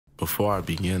Before I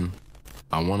begin,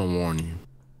 I want to warn you.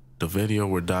 The video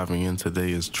we're diving in today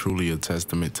is truly a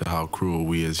testament to how cruel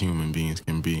we as human beings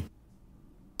can be.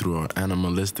 Through our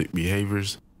animalistic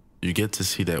behaviors, you get to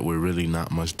see that we're really not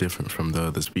much different from the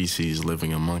other species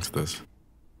living amongst us.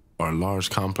 Our large,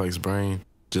 complex brain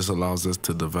just allows us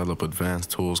to develop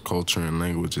advanced tools, culture, and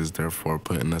languages, therefore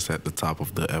putting us at the top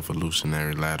of the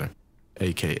evolutionary ladder,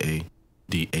 aka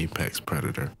the apex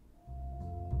predator.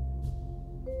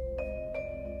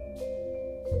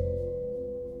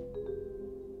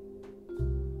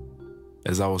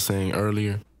 As I was saying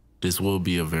earlier, this will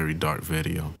be a very dark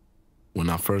video. When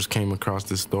I first came across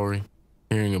this story,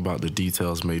 hearing about the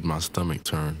details made my stomach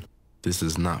turn. This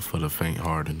is not for the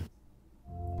faint-hearted.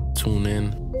 Tune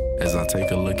in as I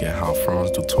take a look at how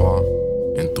Frans Toit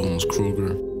and Theuns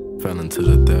Kruger fell into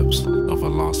the depths of a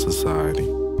lost society.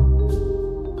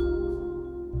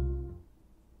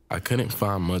 I couldn't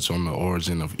find much on the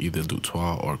origin of either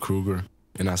Toit or Kruger,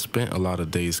 and I spent a lot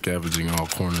of days scavenging all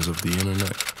corners of the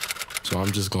internet, so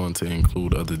I'm just going to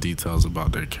include other details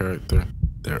about their character,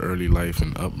 their early life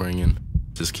and upbringing.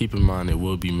 Just keep in mind it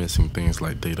will be missing things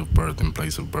like date of birth and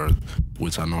place of birth,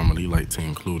 which I normally like to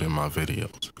include in my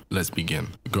videos. Let's begin.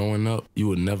 Growing up, you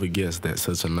would never guess that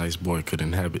such a nice boy could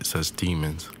inhabit such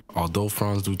demons. Although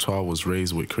Frans Toit was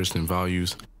raised with Christian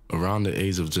values, around the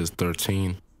age of just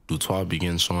 13, Toit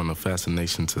began showing a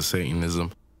fascination to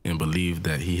Satanism and believed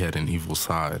that he had an evil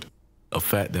side, a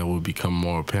fact that would become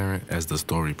more apparent as the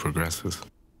story progresses.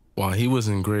 While he was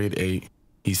in grade 8,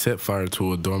 he set fire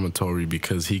to a dormitory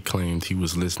because he claimed he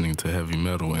was listening to heavy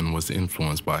metal and was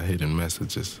influenced by hidden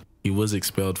messages. He was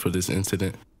expelled for this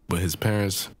incident, but his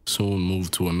parents soon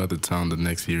moved to another town the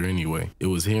next year anyway. It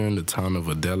was here in the town of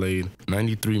Adelaide,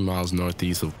 93 miles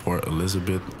northeast of Port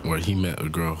Elizabeth, where he met a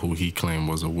girl who he claimed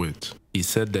was a witch. He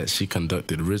said that she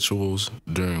conducted rituals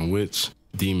during which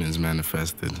demons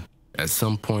manifested. At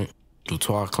some point,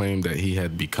 Toit claimed that he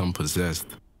had become possessed.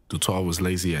 Toit was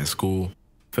lazy at school,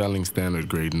 failing standard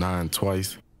grade 9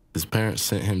 twice. His parents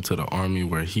sent him to the army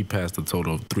where he passed a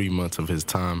total of 3 months of his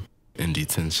time in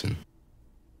detention.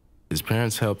 His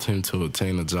parents helped him to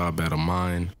obtain a job at a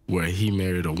mine where he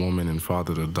married a woman and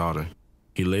fathered a daughter.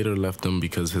 He later left them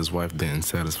because his wife didn't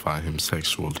satisfy him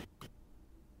sexually.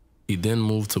 He then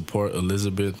moved to Port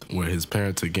Elizabeth where his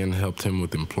parents again helped him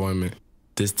with employment,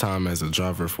 this time as a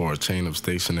driver for a chain of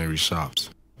stationery shops.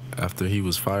 After he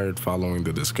was fired following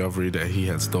the discovery that he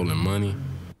had stolen money,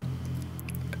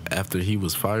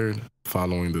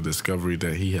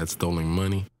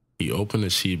 he opened a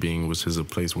shebang, which is a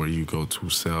place where you go to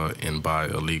sell and buy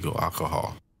illegal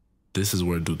alcohol. This is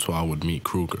where Toit would meet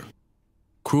Kruger.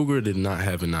 Kruger did not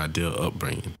have an ideal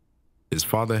upbringing. His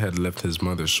father had left his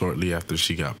mother shortly after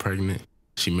she got pregnant.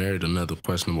 She married another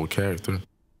questionable character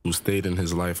who stayed in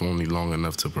his life only long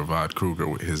enough to provide Kruger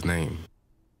with his name.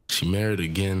 She married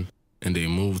again, and they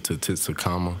moved to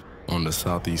Tsakama on the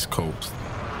southeast coast.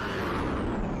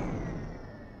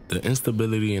 The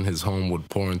instability in his home would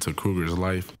pour into Kruger's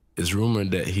life. It's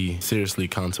rumored that he seriously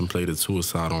contemplated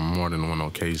suicide on more than one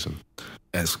occasion.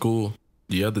 At school,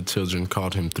 the other children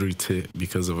called him 3-tit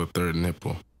because of a third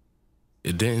nipple.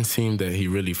 It didn't seem that he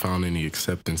really found any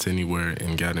acceptance anywhere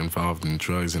and got involved in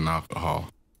drugs and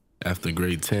alcohol. After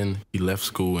grade 10, he left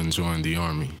school and joined the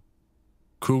army.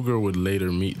 Kruger would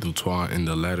later meet Toit in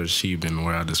the latter shebang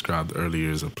where I described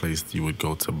earlier as a place you would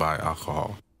go to buy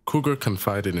alcohol. Kruger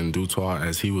confided in Toit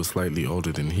as he was slightly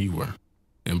older than he were,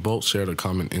 and both shared a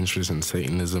common interest in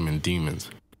Satanism and demons.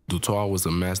 Toit was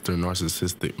a master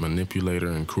narcissistic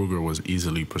manipulator and Kruger was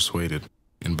easily persuaded,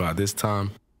 and by this time,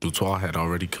 Toit had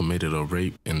already committed a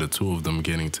rape, and the two of them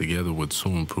getting together would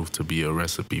soon prove to be a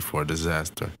recipe for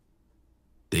disaster.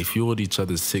 They fueled each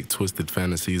other's sick, twisted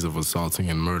fantasies of assaulting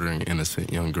and murdering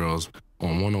innocent young girls.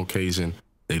 On one occasion,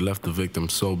 they left the victim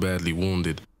so badly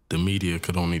wounded, the media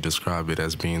could only describe it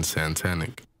as being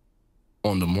satanic.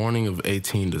 On the morning of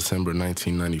 18 December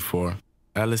 1994,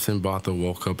 Allison Botha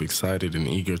woke up excited and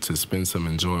eager to spend some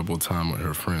enjoyable time with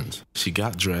her friends. She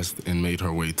got dressed and made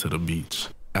her way to the beach.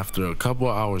 After a couple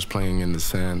hours playing in the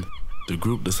sand, the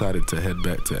group decided to head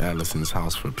back to Allison's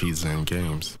house for pizza and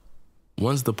games.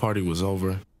 Once the party was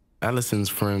over, Allison's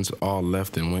friends all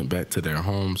left and went back to their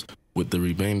homes with the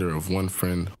remainder of one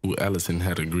friend who Allison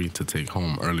had agreed to take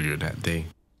home earlier that day.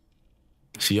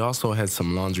 She also had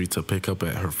some laundry to pick up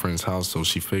at her friend's house, so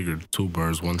she figured 2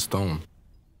 birds, 1 stone.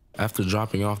 After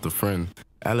dropping off the friend,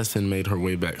 Allison made her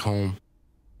way back home.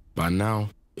 By now,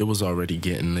 it was already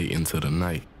getting late into the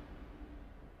night.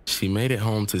 She made it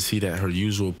home to see that her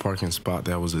usual parking spot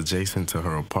that was adjacent to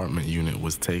her apartment unit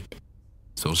was taken,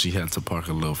 so she had to park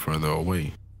a little further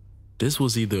away. This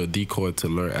was either a decoy to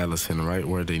lure Allison right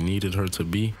where they needed her to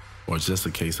be, or just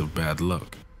a case of bad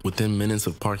luck. Within minutes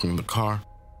of parking the car,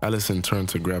 Allison turned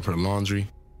to grab her laundry.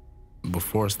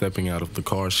 Before stepping out of the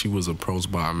car, she was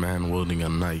approached by a man wielding a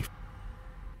knife.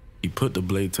 He put the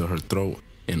blade to her throat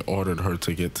and ordered her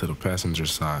to get to the passenger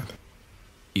side.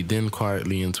 He then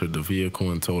quietly entered the vehicle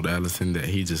and told Allison that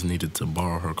he just needed to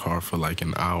borrow her car for like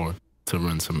an hour to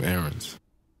run some errands.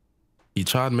 He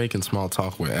tried making small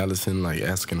talk with Allison, like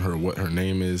asking her what her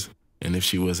name is and if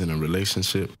she was in a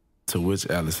relationship, to which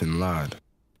Allison lied.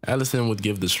 Allison would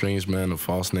give the strange man a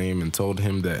false name and told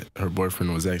him that her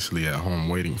boyfriend was actually at home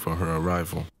waiting for her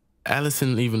arrival.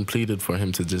 Allison even pleaded for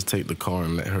him to just take the car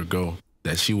and let her go,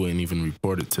 that she wouldn't even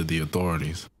report it to the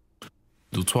authorities.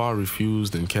 Toit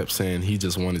refused and kept saying he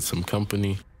just wanted some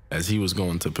company as he was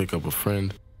going to pick up a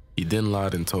friend. He then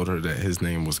lied and told her that his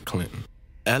name was Clinton.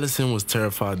 Allison was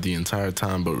terrified the entire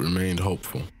time but remained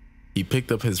hopeful. He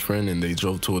picked up his friend and they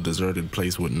drove to a deserted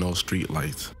place with no street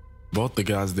lights. Both the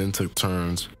guys then took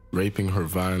turns, raping her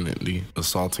violently,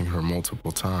 assaulting her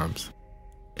multiple times.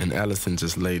 And Allison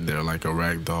just laid there like a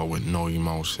rag doll with no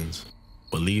emotions,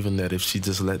 believing that if she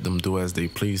just let them do as they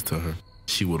pleased to her,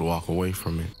 she would walk away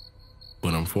from it.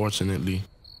 But unfortunately,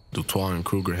 Toit and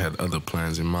Kruger had other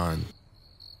plans in mind.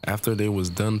 After they was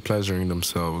done pleasuring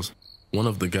themselves, one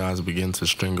of the guys began to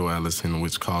strangle Allison,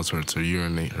 which caused her to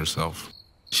urinate herself.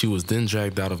 She was then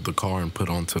dragged out of the car and put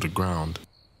onto the ground.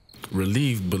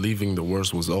 Relieved, believing the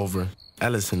worst was over,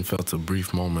 Allison felt a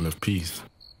brief moment of peace.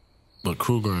 But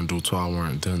Kruger and Toit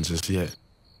weren't done just yet.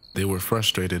 They were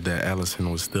frustrated that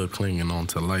Allison was still clinging on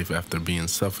to life after being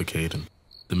suffocated.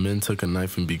 The men took a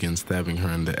knife and began stabbing her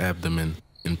in the abdomen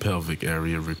and pelvic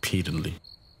area repeatedly.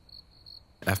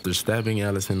 After stabbing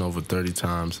Allison over 30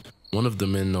 times, one of the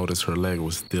men noticed her leg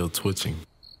was still twitching.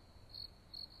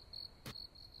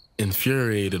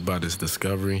 Infuriated by this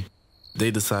discovery, they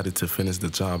decided to finish the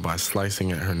job by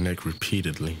slicing at her neck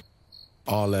repeatedly.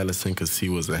 All Allison could see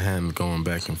was a hand going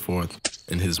back and forth,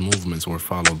 and his movements were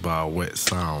followed by a wet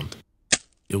sound.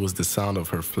 It was the sound of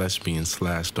her flesh being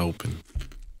slashed open.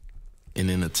 In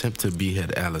an attempt to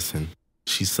behead Allison,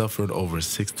 she suffered over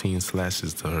 16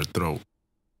 slashes to her throat.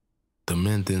 The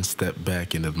men then stepped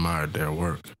back and admired their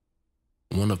work.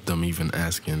 One of them even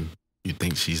asking, "You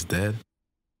think she's dead?"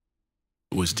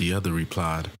 Which the other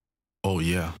replied, "Oh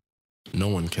yeah, no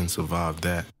one can survive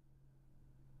that."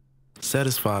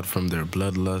 Satisfied from their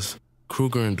bloodlust,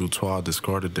 Kruger and Toit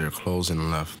discarded their clothes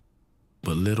and left.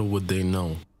 But little would they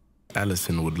know,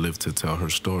 Allison would live to tell her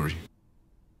story.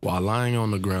 While lying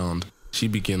on the ground, she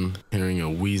began hearing a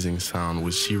wheezing sound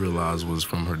which she realized was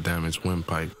from her damaged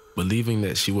windpipe. Believing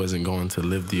that she wasn't going to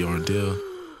live the ordeal,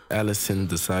 Allison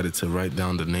decided to write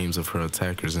down the names of her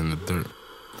attackers in the dirt.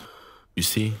 You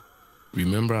see,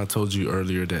 remember I told you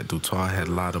earlier that Toit had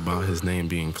lied about his name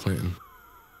being Clinton?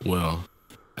 Well,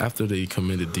 after they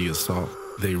committed the assault,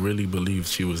 they really believed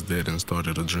she was dead and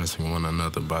started addressing one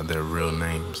another by their real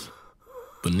names.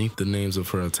 Beneath the names of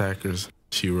her attackers,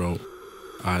 she wrote,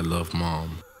 "I love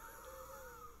Mom."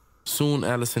 Soon,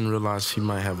 Allison realized she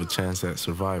might have a chance at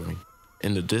surviving.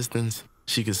 In the distance,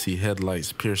 she could see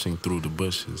headlights piercing through the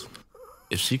bushes.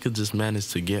 If she could just manage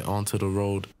to get onto the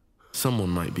road, someone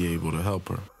might be able to help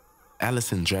her.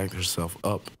 Allison dragged herself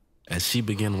up. As she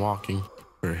began walking,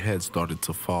 her head started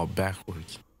to fall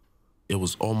backwards. It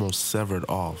was almost severed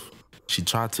off. She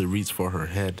tried to reach for her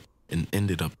head and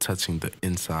ended up touching the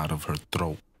inside of her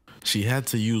throat. She had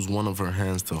to use one of her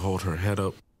hands to hold her head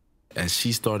up. As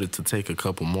she started to take a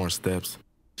couple more steps,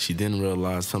 she then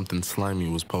realized something slimy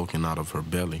was poking out of her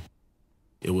belly.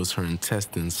 It was her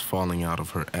intestines falling out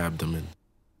of her abdomen.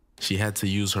 She had to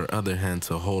use her other hand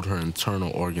to hold her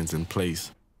internal organs in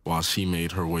place while she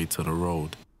made her way to the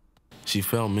road. She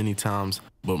fell many times,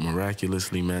 but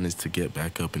miraculously managed to get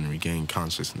back up and regain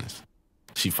consciousness.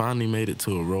 She finally made it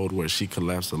to a road where she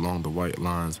collapsed along the white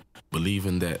lines,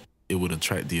 believing that it would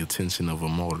attract the attention of a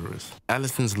motorist.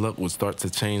 Allison's luck would start to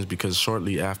change because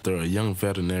shortly after, a young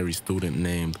veterinary student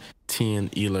named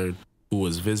Theuns, who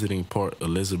was visiting Port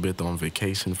Elizabeth on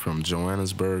vacation from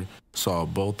Johannesburg, saw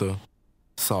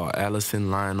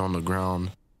Allison lying on the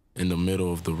ground in the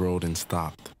middle of the road and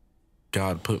stopped.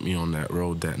 "God put me on that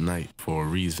road that night for a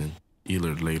reason,"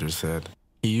 Elard later said.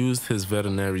 He used his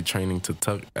veterinary training to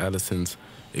tuck Allison's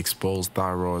exposed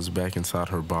thyroids back inside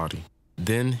her body.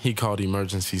 Then he called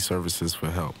emergency services for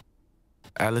help.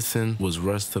 Allison was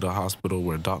rushed to the hospital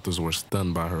where doctors were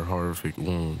stunned by her horrific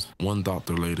wounds. One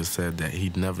doctor later said that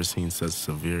he'd never seen such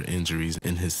severe injuries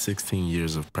in his 16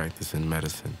 years of practice in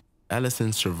medicine.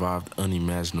 Allison survived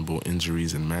unimaginable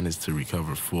injuries and managed to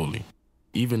recover fully,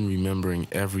 even remembering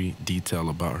every detail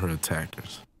about her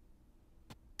attackers.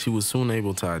 She was soon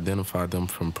able to identify them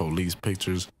from police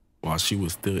pictures while she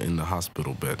was still in the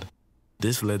hospital bed.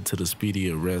 This led to the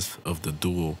speedy arrest of the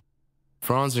duo.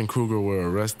 Frans and Kruger were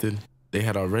arrested. They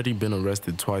had already been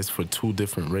arrested twice for 2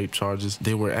 different rape charges.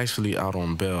 They were actually out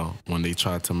on bail when they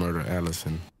tried to murder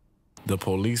Allison. The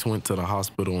police went to the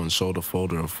hospital and showed a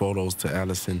folder of photos to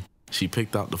Allison. She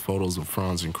picked out the photos of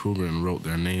Frans and Kruger and wrote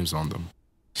their names on them.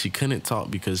 She couldn't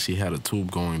talk because she had a tube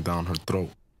going down her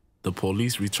throat. The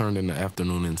police returned in the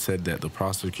afternoon and said that the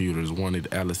prosecutors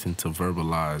wanted Allison to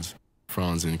verbalize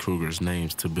Frans and Kruger's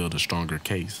names to build a stronger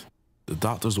case. The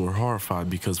doctors were horrified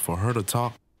because for her to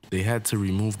talk, they had to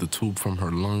remove the tube from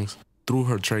her lungs through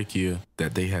her trachea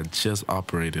that they had just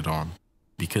operated on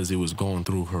because it was going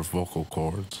through her vocal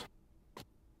cords.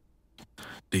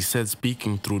 They said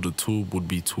speaking through the tube would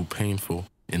be too painful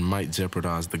and might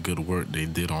jeopardize the good work they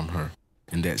did on her,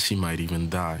 and that she might even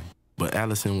die. But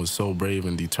Allison was so brave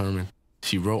and determined,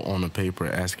 she wrote on a paper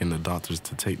asking the doctors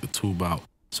to take the tube out,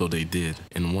 so they did.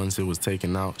 And once it was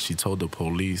taken out, she told the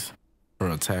police her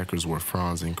attackers were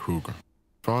Frans and Kruger.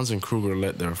 Frans and Kruger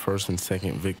let their first and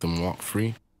second victim walk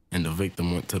free, and the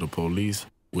victim went to the police,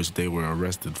 which they were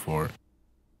arrested for it.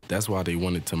 That's why they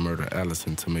wanted to murder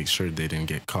Allison, to make sure they didn't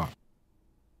get caught.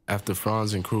 After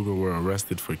Frans and Kruger were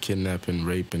arrested for kidnapping,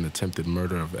 rape, and attempted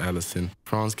murder of Allison,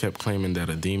 Frans kept claiming that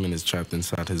a demon is trapped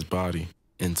inside his body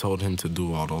and told him to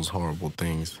do all those horrible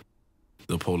things.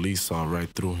 The police saw right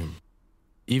through him.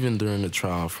 Even during the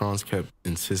trial, Frans kept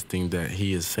insisting that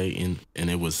he is Satan and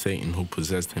it was Satan who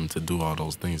possessed him to do all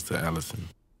those things to Allison.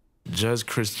 Judge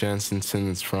Chris Jansen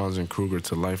sentenced Frans and Kruger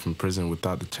to life in prison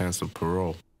without the chance of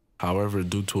parole. However,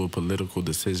 due to a political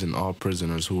decision, all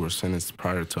prisoners who were sentenced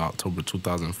prior to October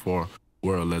 2004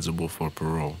 were eligible for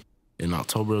parole. In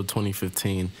October of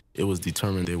 2015, it was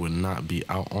determined they would not be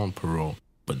out on parole,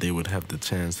 but they would have the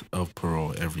chance of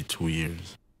parole every 2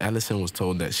 years. Allison was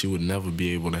told that she would never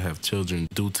be able to have children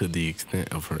due to the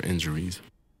extent of her injuries,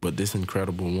 but this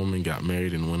incredible woman got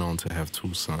married and went on to have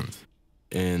 2 sons.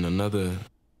 And another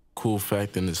cool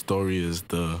fact in the story is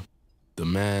the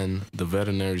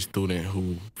veterinary student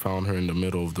who found her in the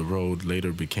middle of the road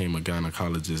later became a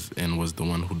gynecologist and was the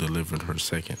one who delivered her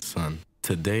 2nd son.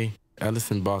 Today,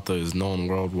 Allison Botha is known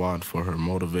worldwide for her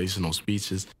motivational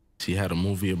speeches. She had a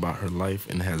movie about her life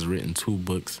and has written 2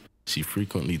 books. She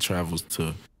frequently travels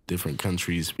to different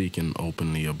countries speaking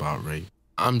openly about rape.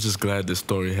 I'm just glad this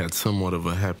story had somewhat of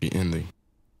a happy ending.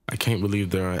 I can't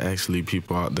believe there are actually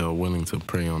people out there willing to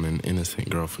prey on an innocent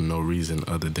girl for no reason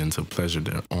other than to pleasure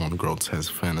their own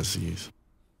grotesque fantasies.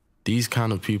 These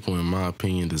kind of people, in my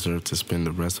opinion, deserve to spend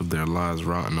the rest of their lives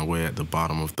rotting away at the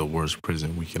bottom of the worst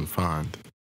prison we can find.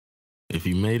 If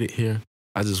you made it here,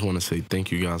 I just want to say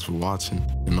thank you guys for watching,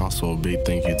 and also a big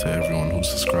thank you to everyone who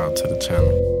subscribed to the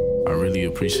channel. I really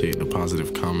appreciate the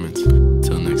positive comments.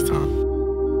 Till next time.